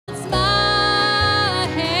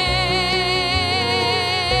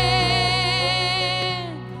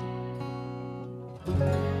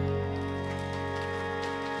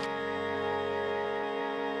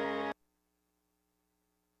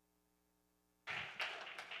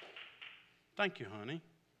Thank you, honey.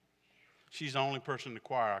 She's the only person in the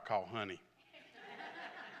choir I call honey.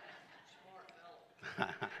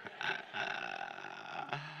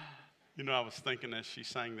 You know, I was thinking as she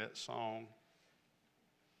sang that song,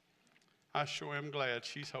 I sure am glad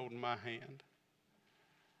she's holding my hand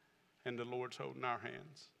and the Lord's holding our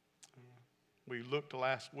hands. We looked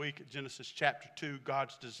last week at Genesis chapter 2,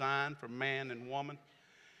 God's design for man and woman.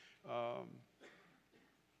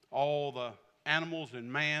 All the animals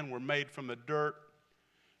and man were made from the dirt.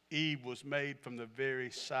 Eve was made from the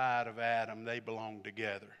very side of Adam. They belong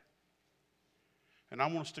together. And I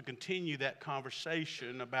want us to continue that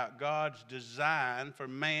conversation about God's design for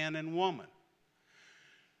man and woman.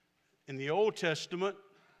 In the Old Testament,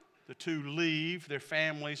 the two leave their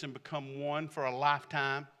families and become one for a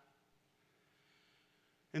lifetime.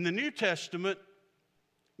 In the New Testament,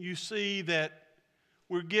 you see that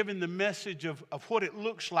we're given the message of what it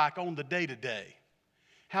looks like on the day-to-day.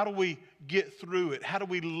 How do we get through it? How do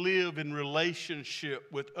we live in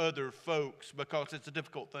relationship with other folks? Because it's a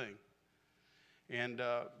difficult thing. And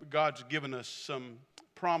God's given us some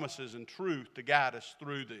promises and truth to guide us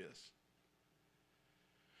through this.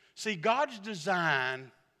 See, God's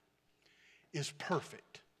design is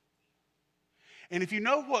perfect. And if you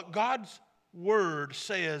know what God's Word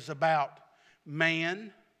says about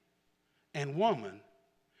man and woman,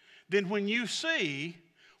 then when you see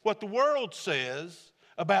what the world says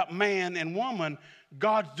about man and woman,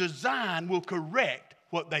 God's design will correct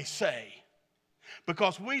what they say.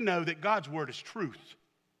 Because we know that God's Word is truth.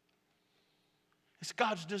 It's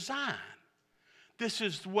God's design. This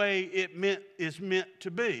is the way it is meant to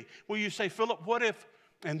be. Well, you say, Philip, what if,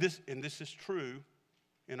 and this is true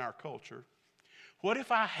in our culture, what if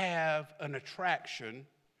I have an attraction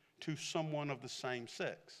to someone of the same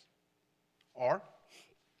sex? Or,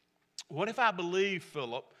 what if I believe,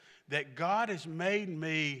 Philip, that God has made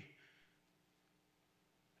me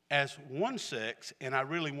as one sex and I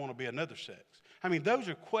really want to be another sex? I mean, those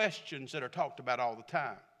are questions that are talked about all the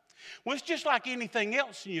time. Well, it's just like anything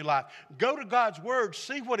else in your life. Go to God's Word,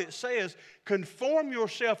 see what it says, conform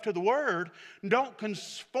yourself to the Word. Don't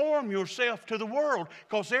conform yourself to the world,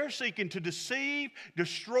 because they're seeking to deceive,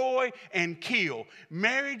 destroy, and kill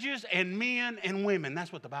marriages and men and women.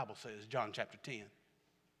 That's what the Bible says, John chapter 10.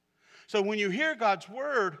 So when you hear God's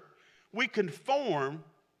Word, we conform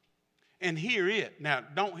and hear it. Now,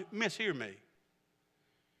 don't mishear me.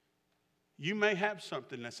 You may have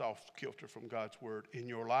something that's off kilter from God's Word in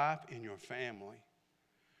your life, in your family.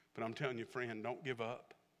 But I'm telling you, friend, don't give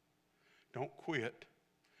up. Don't quit.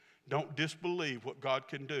 Don't disbelieve what God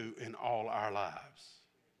can do in all our lives.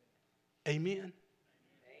 Amen? Amen.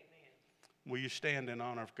 Will you stand in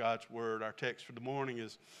honor of God's Word? Our text for the morning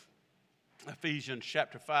is Ephesians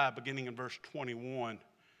chapter 5, beginning in verse 21,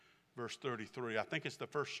 verse 33. I think it's the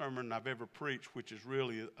first sermon I've ever preached, which is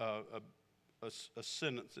really a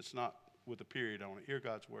sentence that's not with a period on it. Hear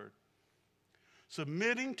God's Word.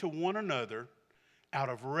 Submitting to one another out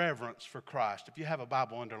of reverence for Christ. If you have a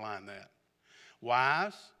Bible, underline that.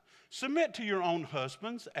 Wives, submit to your own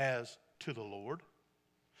husbands as to the Lord.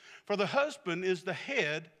 For the husband is the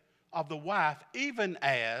head of the wife, even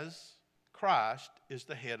as Christ is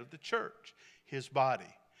the head of the church, his body,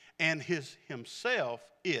 and himself,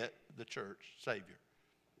 the church, Savior.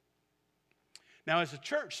 Now, as the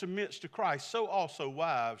church submits to Christ, so also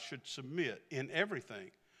wives should submit in everything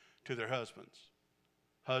to their husbands.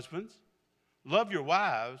 Husbands, love your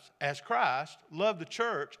wives as Christ loved the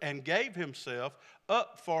church and gave himself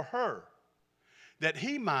up for her, that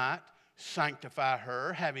he might sanctify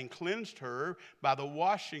her, having cleansed her by the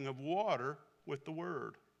washing of water with the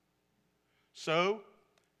word, so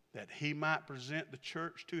that he might present the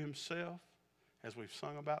church to himself, as we've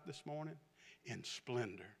sung about this morning, in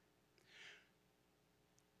splendor,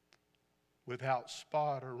 without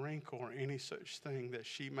spot or wrinkle or any such thing, that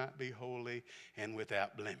she might be holy and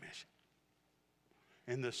without blemish.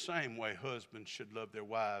 In the same way, husbands should love their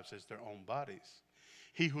wives as their own bodies.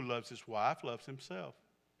 He who loves his wife loves himself.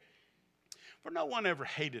 For no one ever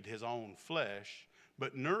hated his own flesh,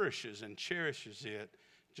 but nourishes and cherishes it,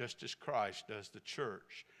 just as Christ does the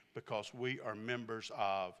church, because we are members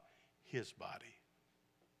of his body.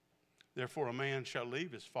 Therefore a man shall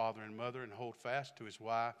leave his father and mother and hold fast to his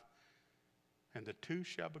wife, and the two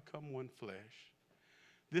shall become one flesh.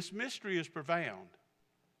 This mystery is profound,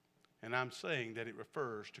 and I'm saying that it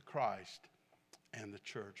refers to Christ and the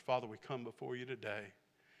church. Father, we come before you today.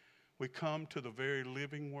 We come to the very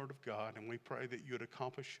living Word of God, and we pray that you would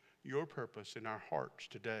accomplish your purpose in our hearts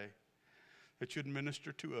today, that you'd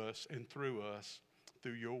minister to us and through us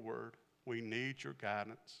through your Word. We need your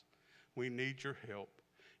guidance. We need your help.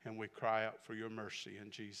 and we cry out for your mercy in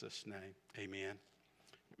Jesus' name. Amen.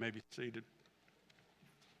 You may be seated.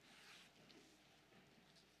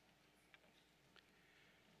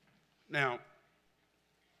 Now,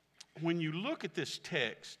 when you look at this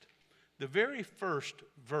text, the very first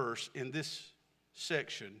verse in this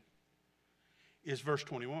section is verse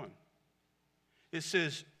 21. It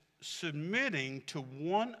says, submitting to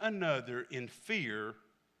one another in fear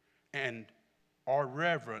and our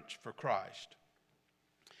reverence for Christ.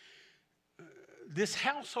 This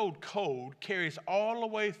household code carries all the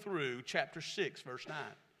way through chapter 6, verse 9.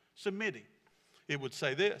 Submitting. It would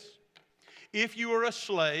say this: if you are a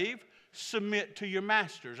slave, submit to your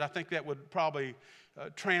masters. I think that would probably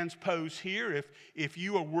transpose here. If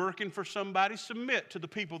you are working for somebody, submit to the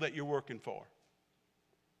people that you're working for.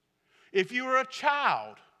 If you are a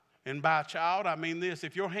child, and by child I mean this: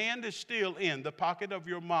 if your hand is still in the pocket of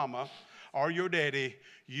your mama or your daddy,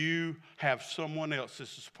 you have someone else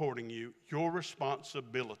that's supporting you. Your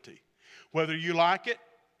responsibility, whether you like it,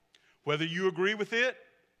 whether you agree with it,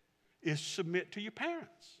 is submit to your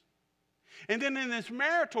parents. And then in this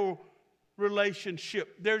marital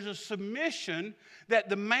relationship, there's a submission that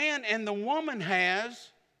the man and the woman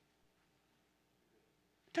has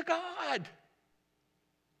to God.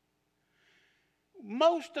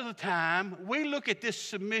 Most of the time, we look at this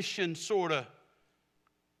submission sort of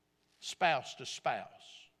spouse to spouse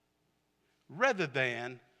rather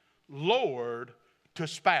than Lord to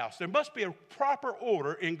spouse. There must be a proper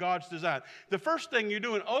order in God's design. The first thing you're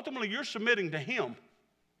doing, ultimately, you're submitting to Him.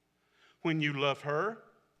 When you love her,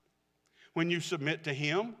 when you submit to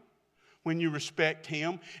Him, when you respect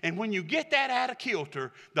Him, and when you get that out of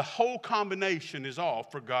kilter, the whole combination is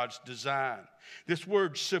off for God's design. This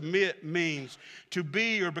word submit means to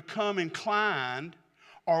be or become inclined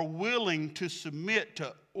or willing to submit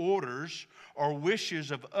to orders or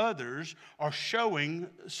wishes of others, or showing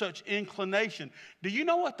such inclination. Do you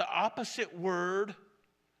know what the opposite word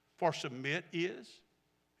for submit is?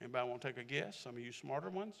 Anybody want to take a guess? Some of you smarter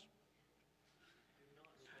ones?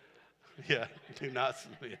 Yeah, do not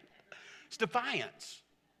submit. It's defiance.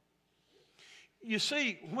 You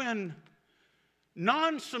see, when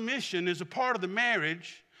non-submission is a part of the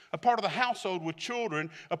marriage, a part of the household with children,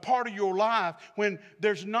 a part of your life, when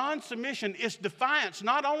there's non-submission, it's defiance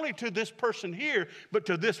not only to this person here, but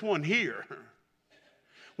to this one here.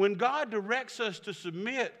 When God directs us to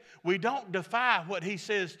submit, we don't defy what He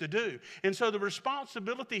says to do. And so the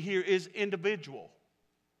responsibility here is individual.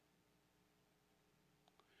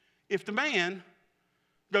 If the man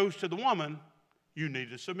goes to the woman, you need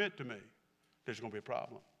to submit to me, there's going to be a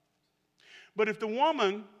problem. But if the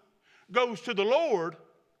woman goes to the Lord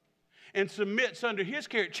and submits under His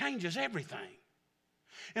care, it changes everything.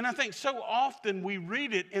 And I think so often we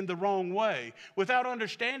read it in the wrong way, without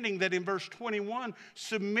understanding that in verse 21,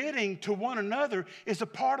 submitting to one another is a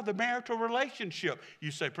part of the marital relationship.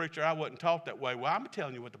 You say, preacher, I wasn't taught that way. Well, I'm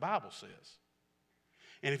telling you what the Bible says.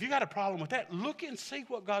 And if you got a problem with that, look and see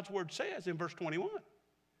what God's Word says in verse 21.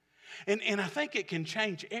 And I think it can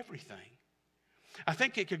change everything. I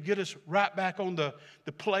think it could get us right back on the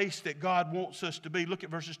place that God wants us to be. Look at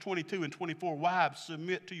verses 22 and 24. Wives,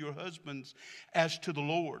 submit to your husbands as to the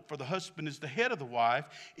Lord. For the husband is the head of the wife,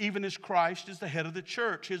 even as Christ is the head of the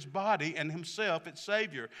church, His body, and Himself its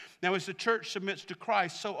Savior. Now, as the church submits to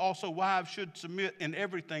Christ, so also wives should submit in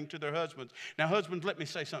everything to their husbands. Now, husbands, let me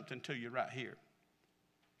say something to you right here.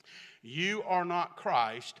 You are not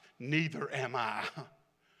Christ, neither am I.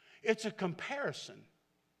 It's a comparison.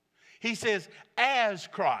 He says, as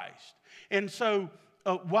Christ. And so,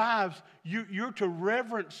 wives, you're to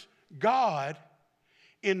reverence God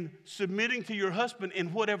in submitting to your husband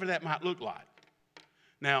in whatever that might look like.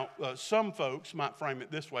 Now, some folks might frame it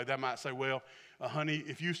this way. They might say, well, honey,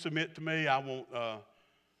 if you submit to me, I want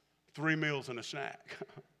 3 meals and a snack.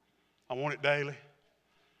 I want it daily.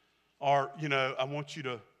 Or, I want you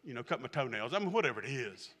to, cut my toenails. I mean, whatever it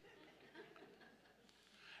is.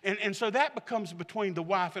 And so that becomes between the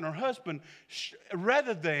wife and her husband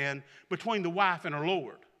rather than between the wife and her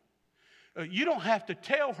Lord. You don't have to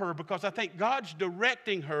tell her, because I think God's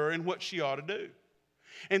directing her in what she ought to do.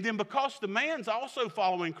 And then because the man's also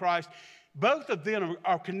following Christ, both of them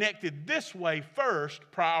are connected this way first,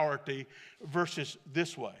 priority, versus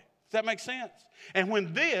this way. Does that make sense? And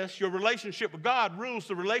when your relationship with God, rules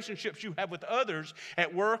the relationships you have with others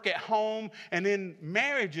at work, at home, and in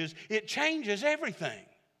marriages, it changes everything.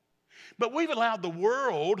 But we've allowed the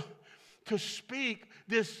world to speak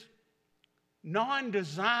this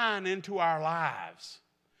non-design into our lives.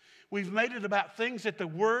 We've made it about things that the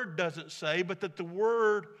Word doesn't say, but that the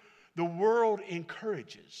world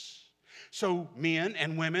encourages. So men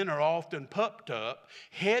and women are often puffed up,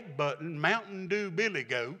 head-butting Mountain Dew billy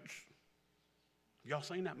goats. Y'all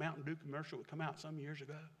seen that Mountain Dew commercial that came out some years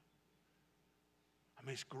ago? I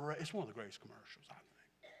mean, it's great. It's one of the greatest commercials, I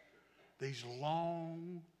think. These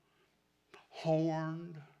long,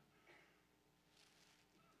 horned,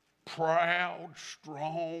 proud,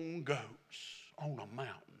 strong goats on a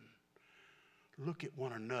mountain look at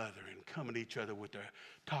one another and come at each other with the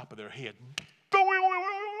top of their head.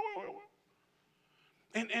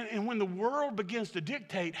 And when the world begins to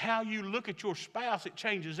dictate how you look at your spouse, it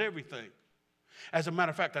changes everything. As a matter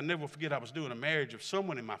of fact, I never forget I was doing a marriage of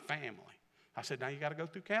someone in my family. I said, now you got to go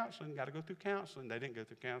through counseling, got to go through counseling. They didn't go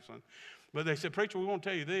through counseling. But they said, preacher, we want to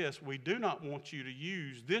tell you this. We do not want you to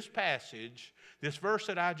use this passage, this verse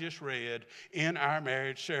that I just read, in our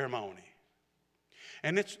marriage ceremony.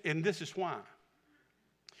 And this is why.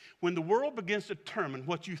 When the world begins to determine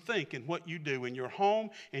what you think and what you do in your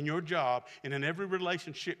home, in your job, and in every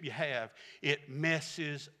relationship you have, it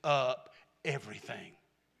messes up everything.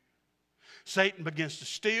 Satan begins to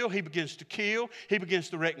steal. He begins to kill. He begins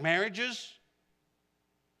to wreck marriages.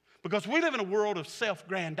 Because we live in a world of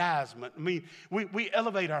self-grandizement. I mean, we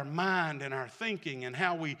elevate our mind and our thinking and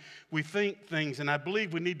how we think things. And I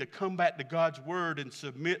believe we need to come back to God's word and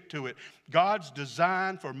submit to it. God's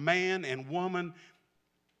design for man and woman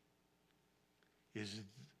is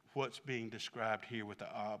what's being described here with the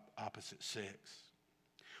opposite sex.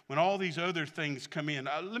 When all these other things come in,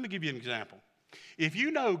 let me give you an example. If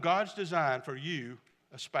you know God's design for you,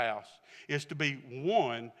 a spouse, is to be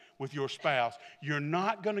one with your spouse, you're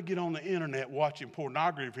not going to get on the internet watching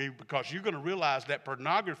pornography, because you're going to realize that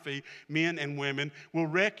pornography, men and women, will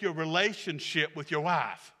wreck your relationship with your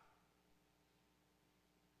wife.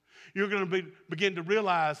 You're going to begin to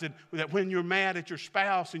realize that when you're mad at your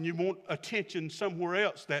spouse and you want attention somewhere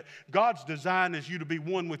else, that God's design is you to be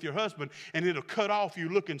one with your husband, and it'll cut off you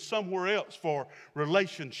looking somewhere else for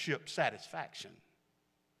relationship satisfaction.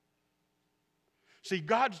 See,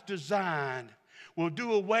 God's design will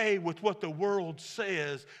do away with what the world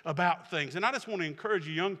says about things. And I just want to encourage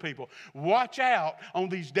you young people, watch out on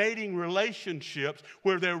these dating relationships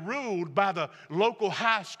where they're ruled by the local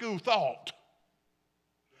high school thought.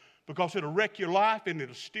 Because it'll wreck your life and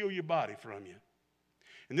it'll steal your body from you.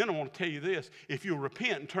 And then I want to tell you this. If you'll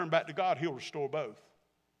repent and turn back to God, He'll restore both.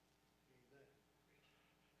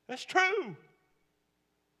 That's true.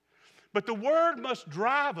 But the Word must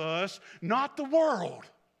drive us, not the world.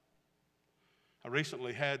 I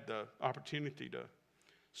recently had the opportunity to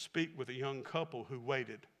speak with a young couple who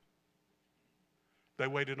waited. They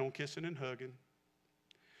waited on kissing and hugging.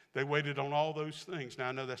 They waited on all those things. Now,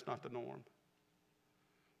 I know that's not the norm.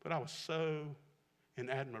 But I was so in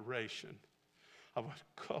admiration of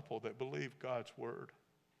a couple that believed God's word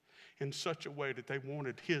in such a way that they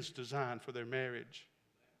wanted His design for their marriage.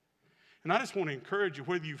 And I just want to encourage you,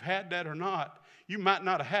 whether you've had that or not, you might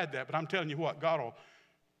not have had that, but I'm telling you what, God will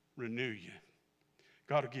renew you.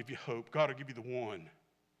 God will give you hope. God will give you the one.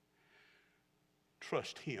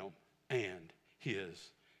 Trust Him and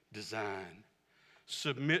His design.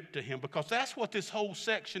 Submit to Him, because that's what this whole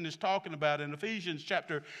section is talking about in Ephesians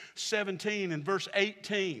chapter 17 and verse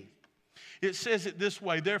 18. It says it this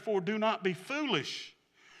way: therefore do not be foolish,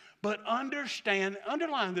 but understand,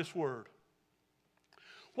 underline this word,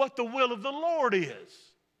 what the will of the Lord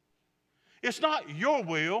is. It's not your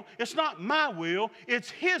will, it's not my will, it's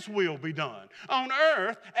His will be done on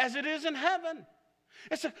earth as it is in heaven.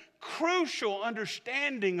 It's a crucial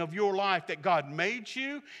understanding of your life that God made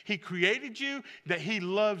you, He created you, that He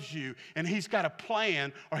loves you, and He's got a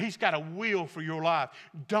plan or He's got a will for your life.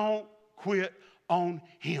 Don't quit on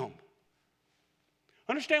Him.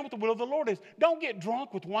 Understand what the will of the Lord is. Don't get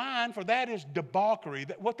drunk with wine, for that is debauchery.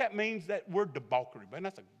 What that means, that word debauchery, man,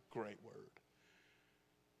 that's a great word.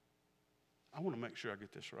 I want to make sure I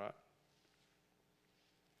get this right.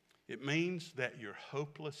 It means that you're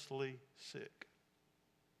hopelessly sick.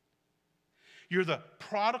 You're the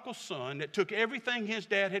prodigal son that took everything his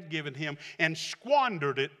dad had given him and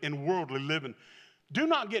squandered it in worldly living. Do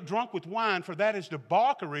not get drunk with wine, for that is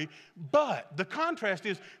debauchery. But the contrast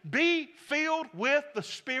is, be filled with the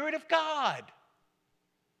Spirit of God.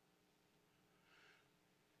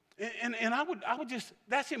 And I would just,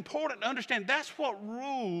 that's important to understand. That's what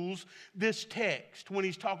rules this text when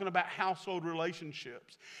he's talking about household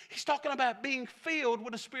relationships. He's talking about being filled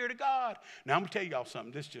with the Spirit of God. Now, I'm going to tell y'all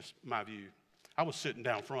something. This is just my view. I was sitting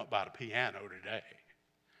down front by the piano today.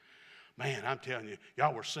 Man, I'm telling you,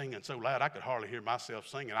 y'all were singing so loud I could hardly hear myself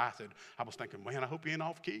singing. I was thinking, man, I hope you ain't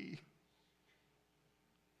off key.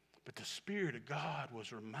 But the Spirit of God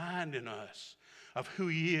was reminding us of who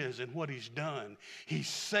He is and what He's done. He's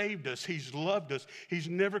saved us. He's loved us. He's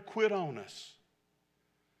never quit on us.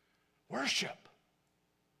 Worship.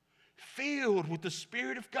 Filled with the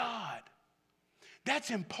Spirit of God.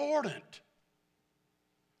 That's important.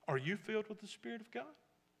 Are you filled with the Spirit of God?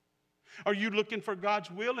 Are you looking for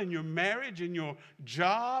God's will in your marriage, in your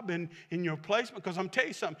job, and in your placement? Because I'm telling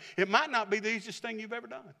you something, it might not be the easiest thing you've ever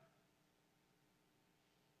done.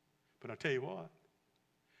 But I'll tell you what,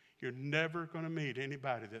 you're never going to meet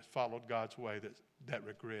anybody that's followed God's way that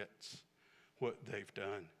regrets what they've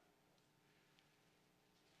done.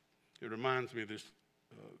 It reminds me of this.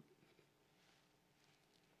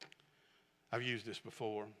 I've used this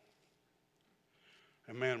before.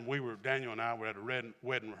 And man, Daniel and I were at a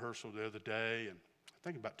wedding rehearsal the other day, and I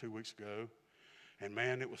think about 2 weeks ago. And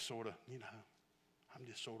man, it was sort of, I'm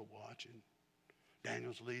just sort of watching.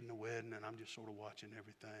 Daniel's leading the wedding, and I'm just sort of watching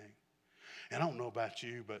everything. And I don't know about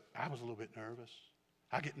you, but I was a little bit nervous.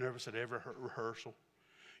 I get nervous at every rehearsal.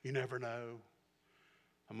 You never know.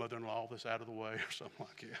 A mother-in-law that's out of the way or something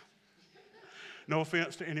like that. No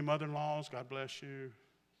offense to any mother-in-laws. God bless you.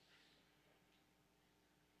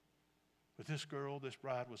 But this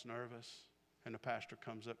bride was nervous, and the pastor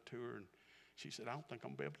comes up to her, and she said, I don't think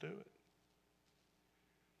I'm going to be able to do it.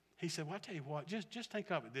 He said, well, I tell you what, just think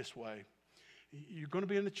of it this way. You're going to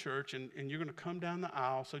be in the church, and you're going to come down the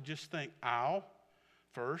aisle, so just think aisle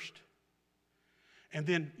first. And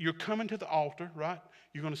then you're coming to the altar, right?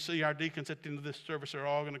 You're going to see our deacons at the end of this service are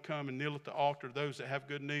all going to come and kneel at the altar. Those that have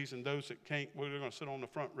good knees and those that can't, well, they're going to sit on the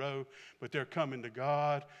front row, but they're coming to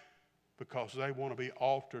God because they want to be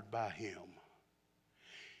altered by Him.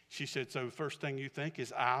 She said, so the first thing you think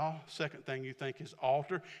is aisle, second thing you think is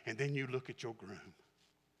altar, and then you look at your groom.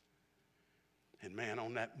 And man,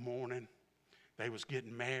 on that morning, they was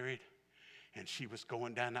getting married, and she was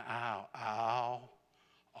going down the aisle. I'll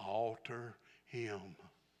alter him.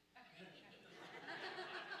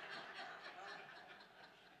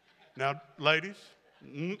 Now, ladies,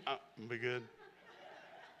 be good.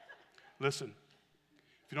 Listen,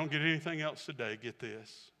 if you don't get anything else today, get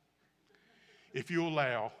this. If you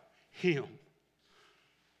allow Him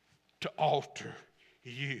to alter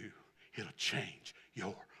you, it'll change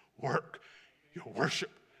your work, your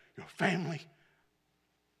worship, your family,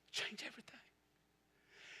 change everything.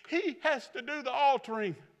 He has to do the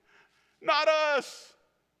altering, not us.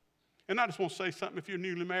 And I just want to say something. If you're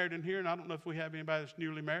newly married in here, and I don't know if we have anybody that's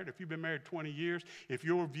newly married, if you've been married 20 years, if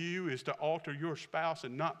your view is to alter your spouse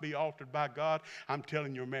and not be altered by God, I'm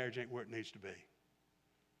telling you, your marriage ain't where it needs to be.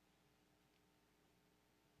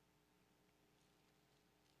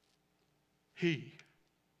 He,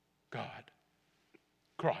 God,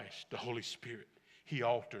 Christ, the Holy Spirit, He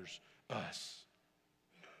alters us.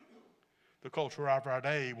 The culture of our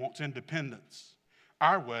day wants independence.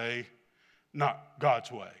 Our way, not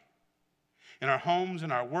God's way. In our homes,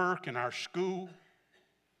 in our work, in our school.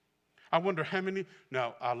 I wonder how many,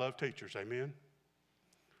 now I love teachers, amen?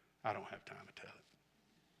 I don't have time to tell it.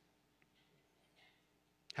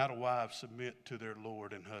 How do wives submit to their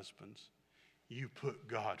Lord and husbands? You put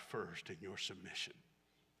God first in your submission.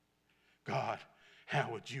 God,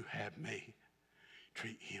 how would you have me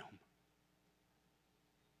treat Him?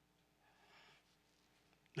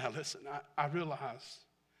 Now listen, I realize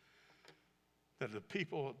that the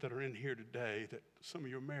people that are in here today, that some of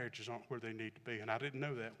your marriages aren't where they need to be. And I didn't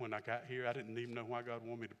know that when I got here. I didn't even know why God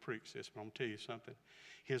wanted me to preach this, but I'm going to tell you something.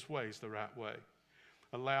 His way is the right way.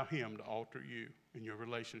 Allow Him to alter you in your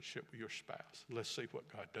relationship with your spouse. Let's see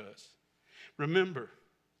what God does. Remember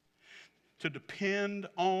to depend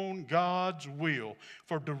on God's will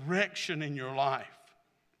for direction in your life.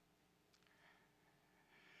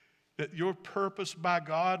 That your purpose by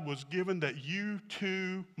God was given that you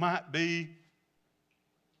too might be.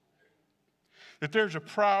 That there's a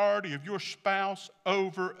priority of your spouse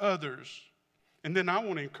over others. And then I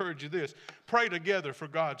want to encourage you this. Pray together for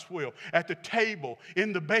God's will. At the table,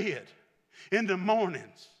 in the bed, in the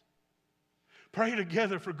mornings. Pray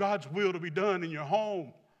together for God's will to be done in your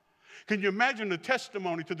home. Can you imagine the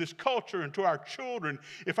testimony to this culture and to our children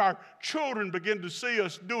if our children begin to see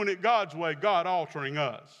us doing it God's way, God altering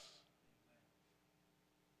us?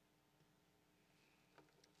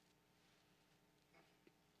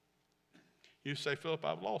 You say, Philip,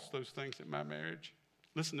 I've lost those things in my marriage.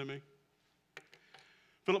 Listen to me.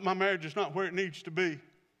 Philip, my marriage is not where it needs to be.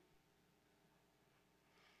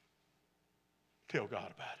 Tell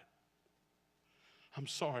God about it. I'm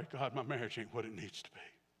sorry, God, my marriage ain't what it needs to be.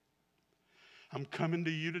 I'm coming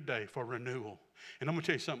to you today for renewal. And I'm going to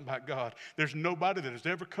tell you something about God. There's nobody that has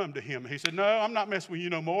ever come to Him. He said, no, I'm not messing with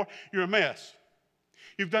you no more. You're a mess.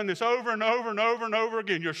 You've done this over and over and over and over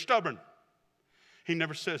again. You're stubborn. He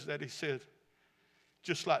never says that. He said,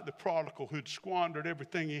 just like the prodigal who'd squandered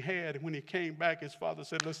everything he had, and when he came back, his father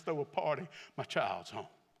said, let's throw a party. My child's home.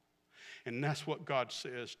 And that's what God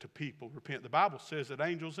says to people. Repent. The Bible says that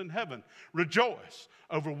angels in heaven rejoice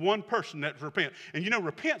over one person that repents. And you know,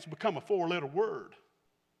 repent's become a 4-letter word.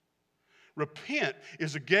 Repent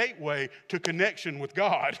is a gateway to connection with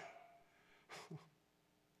God.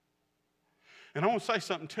 And I want to say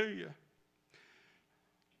something to you.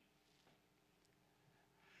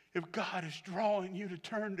 If God is drawing you to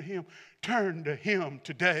turn to Him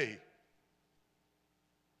today.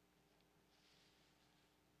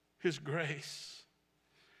 His grace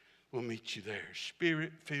will meet you there.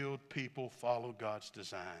 Spirit-filled people follow God's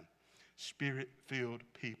design. Spirit-filled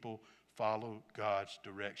people follow God's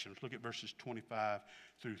directions. Look at verses 25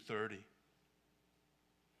 through 30.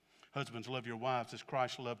 Husbands, love your wives as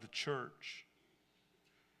Christ loved the church.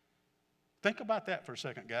 Think about that for a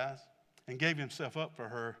second, guys. And gave himself up for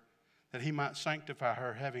her, that he might sanctify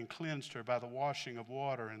her, having cleansed her by the washing of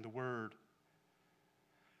water and the word.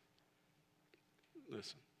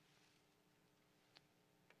 Listen.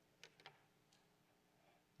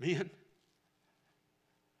 Men,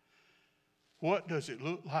 what does it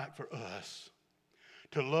look like for us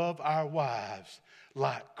to love our wives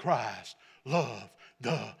like Christ loved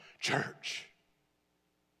the church?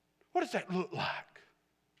 What does that look like?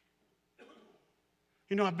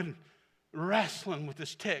 You know, I've been wrestling with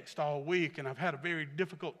this text all week, and I've had a very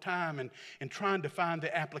difficult time in trying to find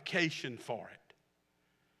the application for it.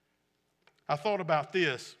 I thought about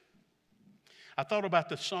this. I thought about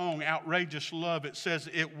the song, Outrageous Love. It says,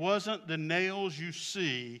 it wasn't the nails you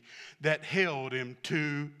see that held him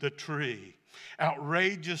to the tree.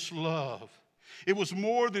 Outrageous love. It was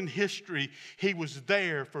more than history. He was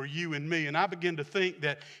there for you and me. And I began to think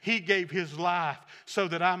that he gave his life so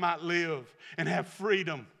that I might live and have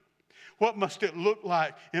freedom. What must it look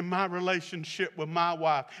like in my relationship with my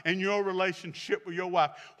wife and your relationship with your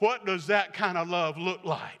wife? What does that kind of love look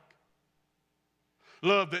like?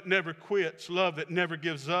 Love that never quits, love that never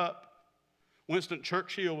gives up. Winston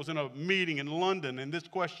Churchill was in a meeting in London, and this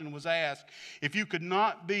question was asked: if you could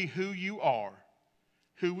not be who you are,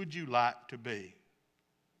 who would you like to be?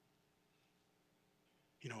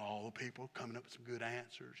 You know, all the people coming up with some good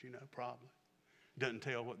answers, probably. Doesn't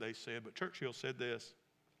tell what they said, but Churchill said this: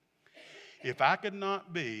 if I could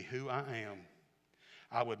not be who I am,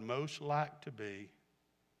 I would most like to be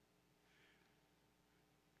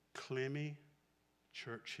Clemmy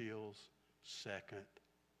Churchill's second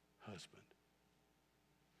husband.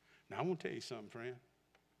 Now, I want to tell you something, friend.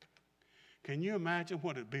 Can you imagine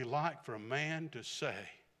what it'd be like for a man to say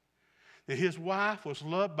that his wife was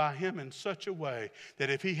loved by him in such a way that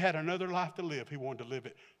if he had another life to live, he wanted to live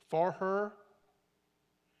it for her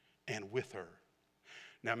and with her?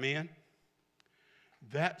 Now, men,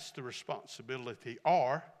 that's the responsibility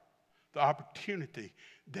or the opportunity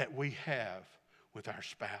that we have with our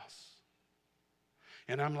spouse.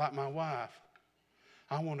 And I'm like my wife.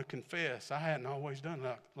 I want to confess I hadn't always done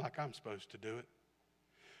like I'm supposed to do it.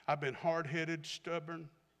 I've been hard-headed, stubborn,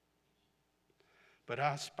 but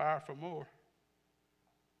I aspire for more.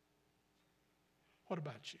 What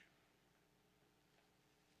about you?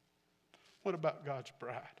 What about God's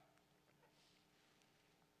bride?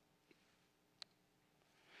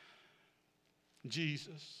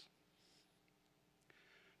 Jesus.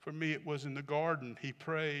 For me, it was in the garden. He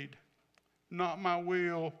prayed, not my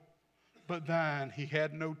will, but thine. He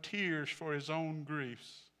had no tears for his own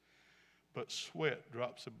griefs, but sweat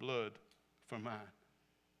drops of blood for mine.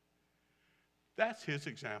 That's his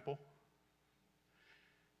example.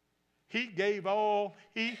 He gave all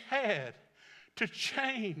he had to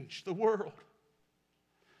change the world.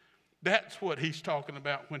 That's what he's talking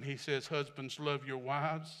about when he says, husbands, love your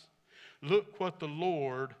wives. Look what the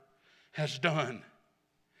Lord has done.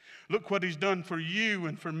 Look what he's done for you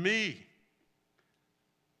and for me.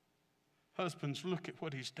 Husbands, look at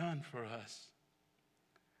what he's done for us.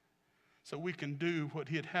 So we can do what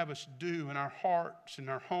he'd have us do in our hearts, in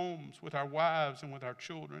our homes, with our wives and with our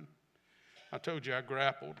children. I told you I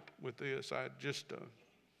grappled with this. I just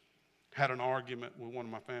had an argument with one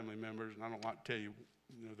of my family members, and I don't like to tell you,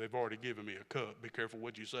 they've already given me a cup. Be careful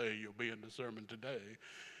what you say. You'll be in the sermon today.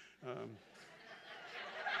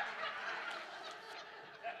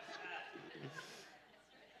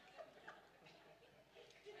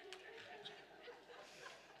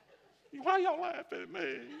 Why y'all laughing at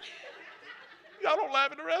me? Y'all don't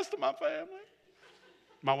laugh at the rest of my family.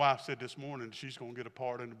 My wife said this morning she's going to get a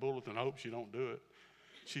part in the bulletin. I hope she don't do it.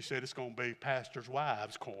 She said it's going to be Pastor's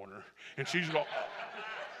Wives Corner. And she's going...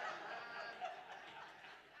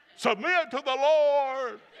 Submit to the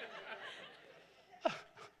Lord.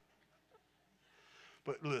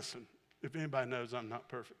 But listen, if anybody knows I'm not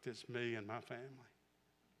perfect, it's me and my family.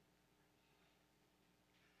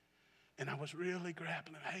 And I was really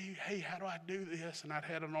grappling. Hey, how do I do this? And I'd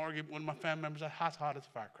had an argument with one of my family members. I was hot as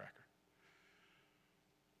a firecracker.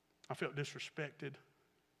 I felt disrespected.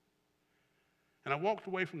 And I walked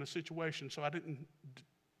away from the situation, so I didn't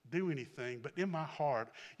do anything. But in my heart,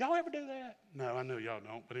 y'all ever do that? No, I know y'all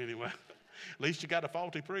don't. But anyway, at least you got a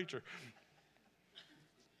faulty preacher.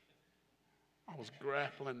 I was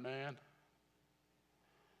grappling, man.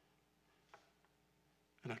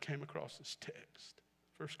 And I came across this text.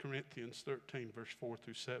 1 Corinthians 13, verse 4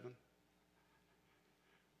 through 7.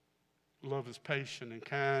 Love is patient and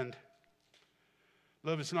kind.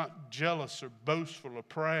 Love is not jealous or boastful or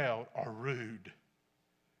proud or rude.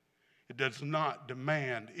 It does not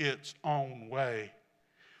demand its own way.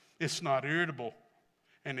 It's not irritable,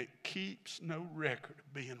 and it keeps no record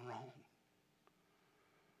of being wrong.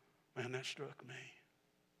 Man, that struck me.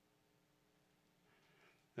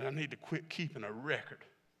 That I need to quit keeping a record.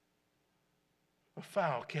 A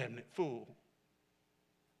file cabinet full.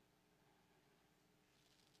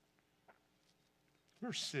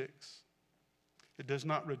 Verse 6. It does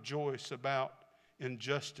not rejoice about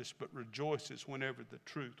injustice, but rejoices whenever the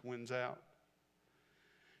truth wins out.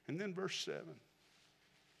 And then verse 7.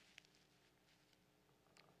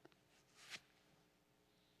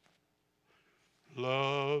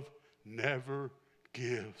 Love never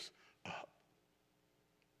gives up.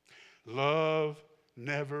 Love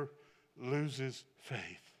never loses faith.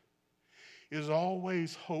 Is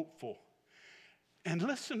always hopeful. And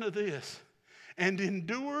listen to this. And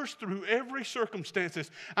endures through every circumstances.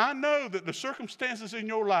 I know that the circumstances in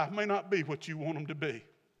your life may not be what you want them to be.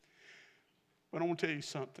 But I want to tell you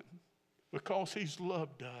something. Because He's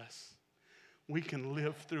loved us, we can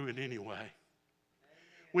live through it anyway.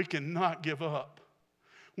 We cannot give up.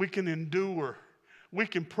 We can endure. We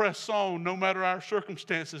can press on no matter our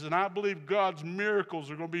circumstances. And I believe God's miracles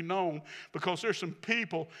are going to be known because there's some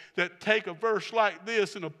people that take a verse like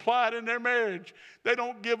this and apply it in their marriage. They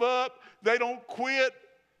don't give up. They don't quit.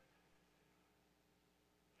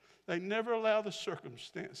 They never allow the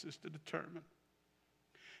circumstances to determine.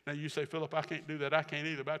 Now you say, Philip, I can't do that. I can't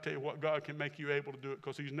either. But I tell you what, God can make you able to do it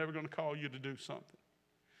because He's never going to call you to do something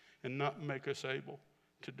and not make us able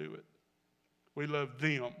to do it. We love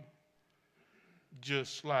them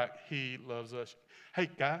just like He loves us. Hey,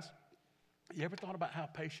 guys, you ever thought about how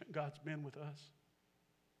patient God's been with us?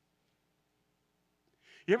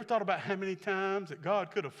 You ever thought about how many times that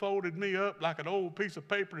God could have folded me up like an old piece of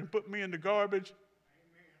paper and put me in the garbage?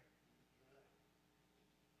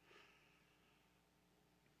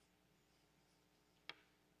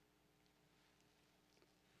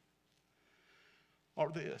 Or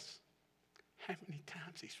this, how many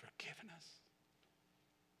times He's forgiven us?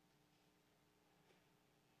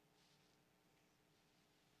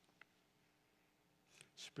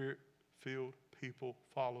 Spirit-filled people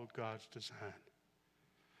follow God's design.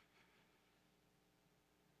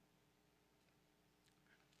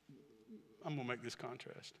 I'm going to make this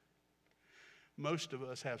contrast. Most of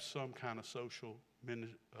us have some kind of social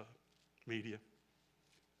media,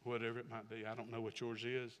 whatever it might be. I don't know what yours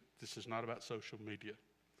is. This is not about social media.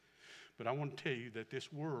 But I want to tell you that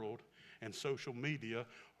this world and social media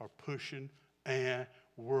are pushing a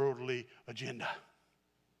worldly agenda.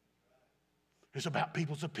 It's about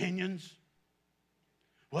people's opinions,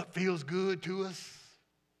 what feels good to us.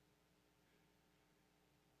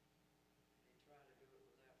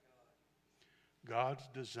 God's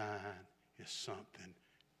design is something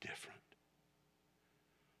different.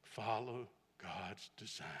 Follow God's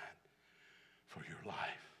design for your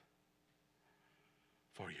life,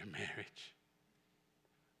 for your marriage,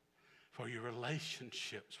 for your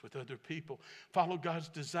relationships with other people. Follow God's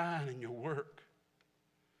design in your work.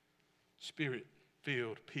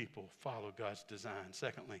 Spirit-filled people follow God's design.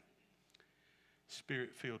 Secondly,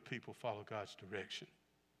 Spirit-filled people follow God's direction.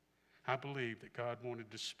 I believe that God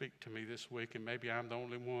wanted to speak to me this week, and maybe I'm the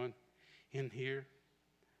only one in here.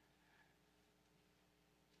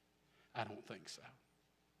 I don't think so.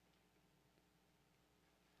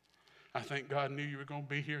 I think God knew you were going to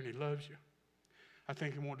be here, and He loves you. I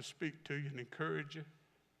think He wanted to speak to you and encourage you.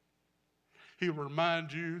 He'll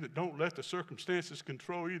remind you that don't let the circumstances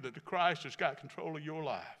control you, that the Christ has got control of your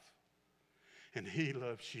life. And He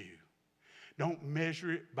loves you. Don't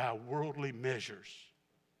measure it by worldly measures.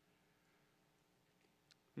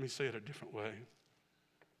 Let me say it a different way.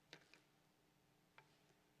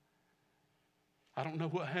 I don't know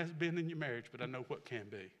what has been in your marriage, but I know what can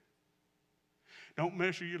be. Don't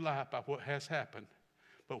measure your life by what has happened,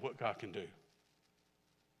 but what God can do.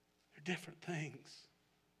 They're different things.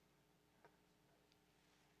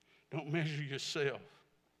 Don't measure yourself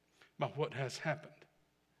by what has happened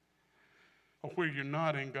or where you're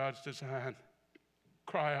not in God's design.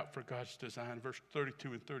 Cry out for God's design. Verse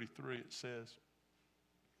 32 and 33, it says,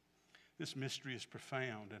 this mystery is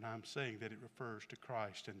profound, and I'm saying that it refers to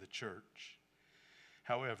Christ and the church.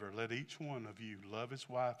 However, let each one of you love his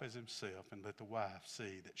wife as himself, and let the wife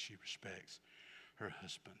see that she respects her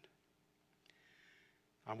husband.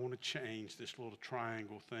 I want to change this little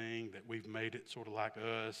triangle thing that we've made it sort of like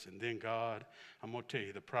us and then God. I'm going to tell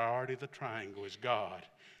you, the priority of the triangle is God,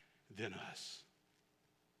 then us.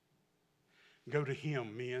 Go to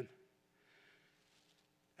him, men,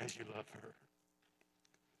 as you love her.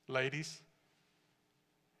 Ladies,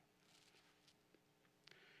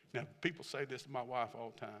 now people say this to my wife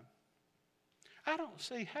all the time. I don't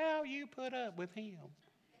see how you put up with him.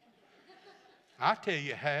 I tell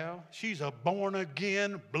you how. She's a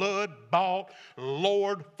born-again, blood-bought,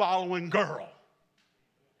 Lord-following girl. Amen.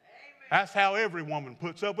 That's how every woman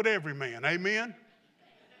puts up with every man. Amen?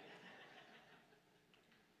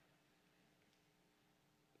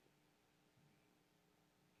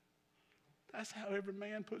 That's how every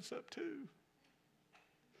man puts up too.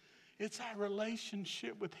 It's our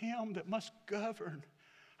relationship with him that must govern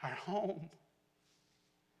our home.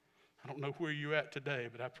 I don't know where you're at today,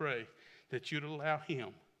 but I pray that you'd allow him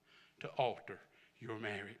to alter your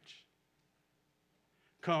marriage.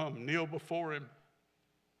 Come, kneel before him.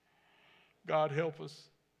 God help us.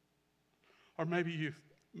 Or maybe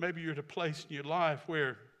you're at a place in your life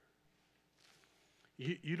where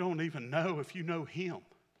you don't even know if you know him.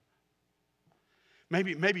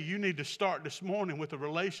 Maybe you need to start this morning with a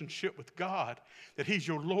relationship with God, that he's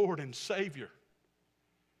your Lord and Savior.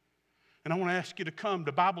 And I want to ask you to come.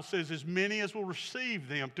 The Bible says, as many as will receive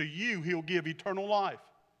them, to you he'll give eternal life.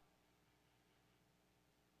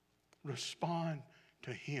 Respond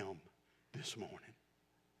to him this morning.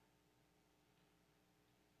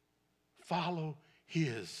 Follow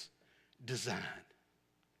his design.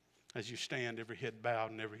 As you stand, every head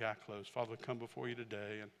bowed and every eye closed. Father, come before you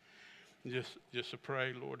today and just to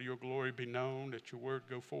pray, Lord, your glory be known, that your word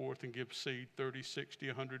go forth and give seed 30, 60,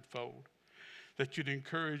 100-fold. That you'd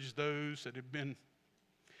encourage those that have been,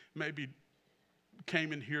 maybe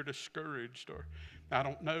came in here discouraged, or I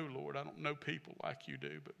don't know, Lord, I don't know people like you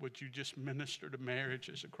do, but would you just minister to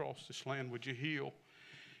marriages across this land? Would you heal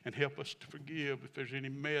and help us to forgive if there's any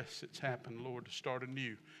mess that's happened, Lord, to start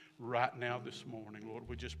anew right now this morning, Lord.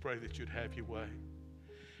 We just pray that you'd have your way.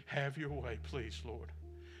 Have your way, please, Lord.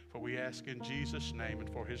 For we ask in Jesus' name and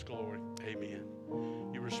for his glory. Amen.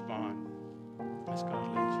 You respond as God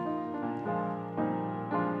leads you.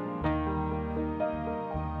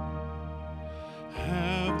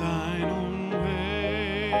 Have thine own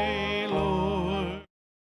way, Lord.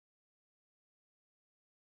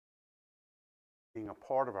 Being a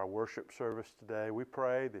part of our worship service today, we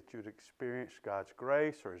pray that you'd experience God's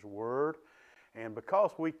grace or his word. And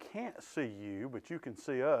because we can't see you, but you can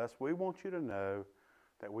see us, we want you to know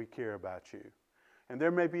that we care about you. And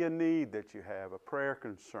there may be a need that you have, a prayer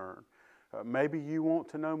concern. Maybe you want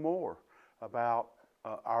to know more about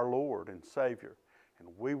our Lord and Savior. And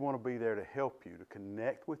we want to be there to help you, to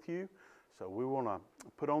connect with you. So we want to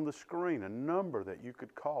put on the screen a number that you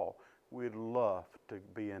could call. We'd love to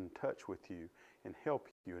be in touch with you and help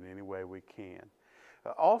you in any way we can.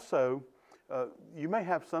 Also, you may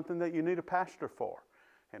have something that you need a pastor for,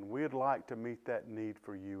 and we'd like to meet that need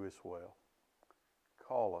for you as well.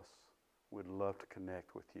 Call us. We'd love to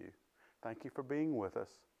connect with you. Thank you for being with us.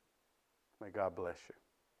 May God bless you.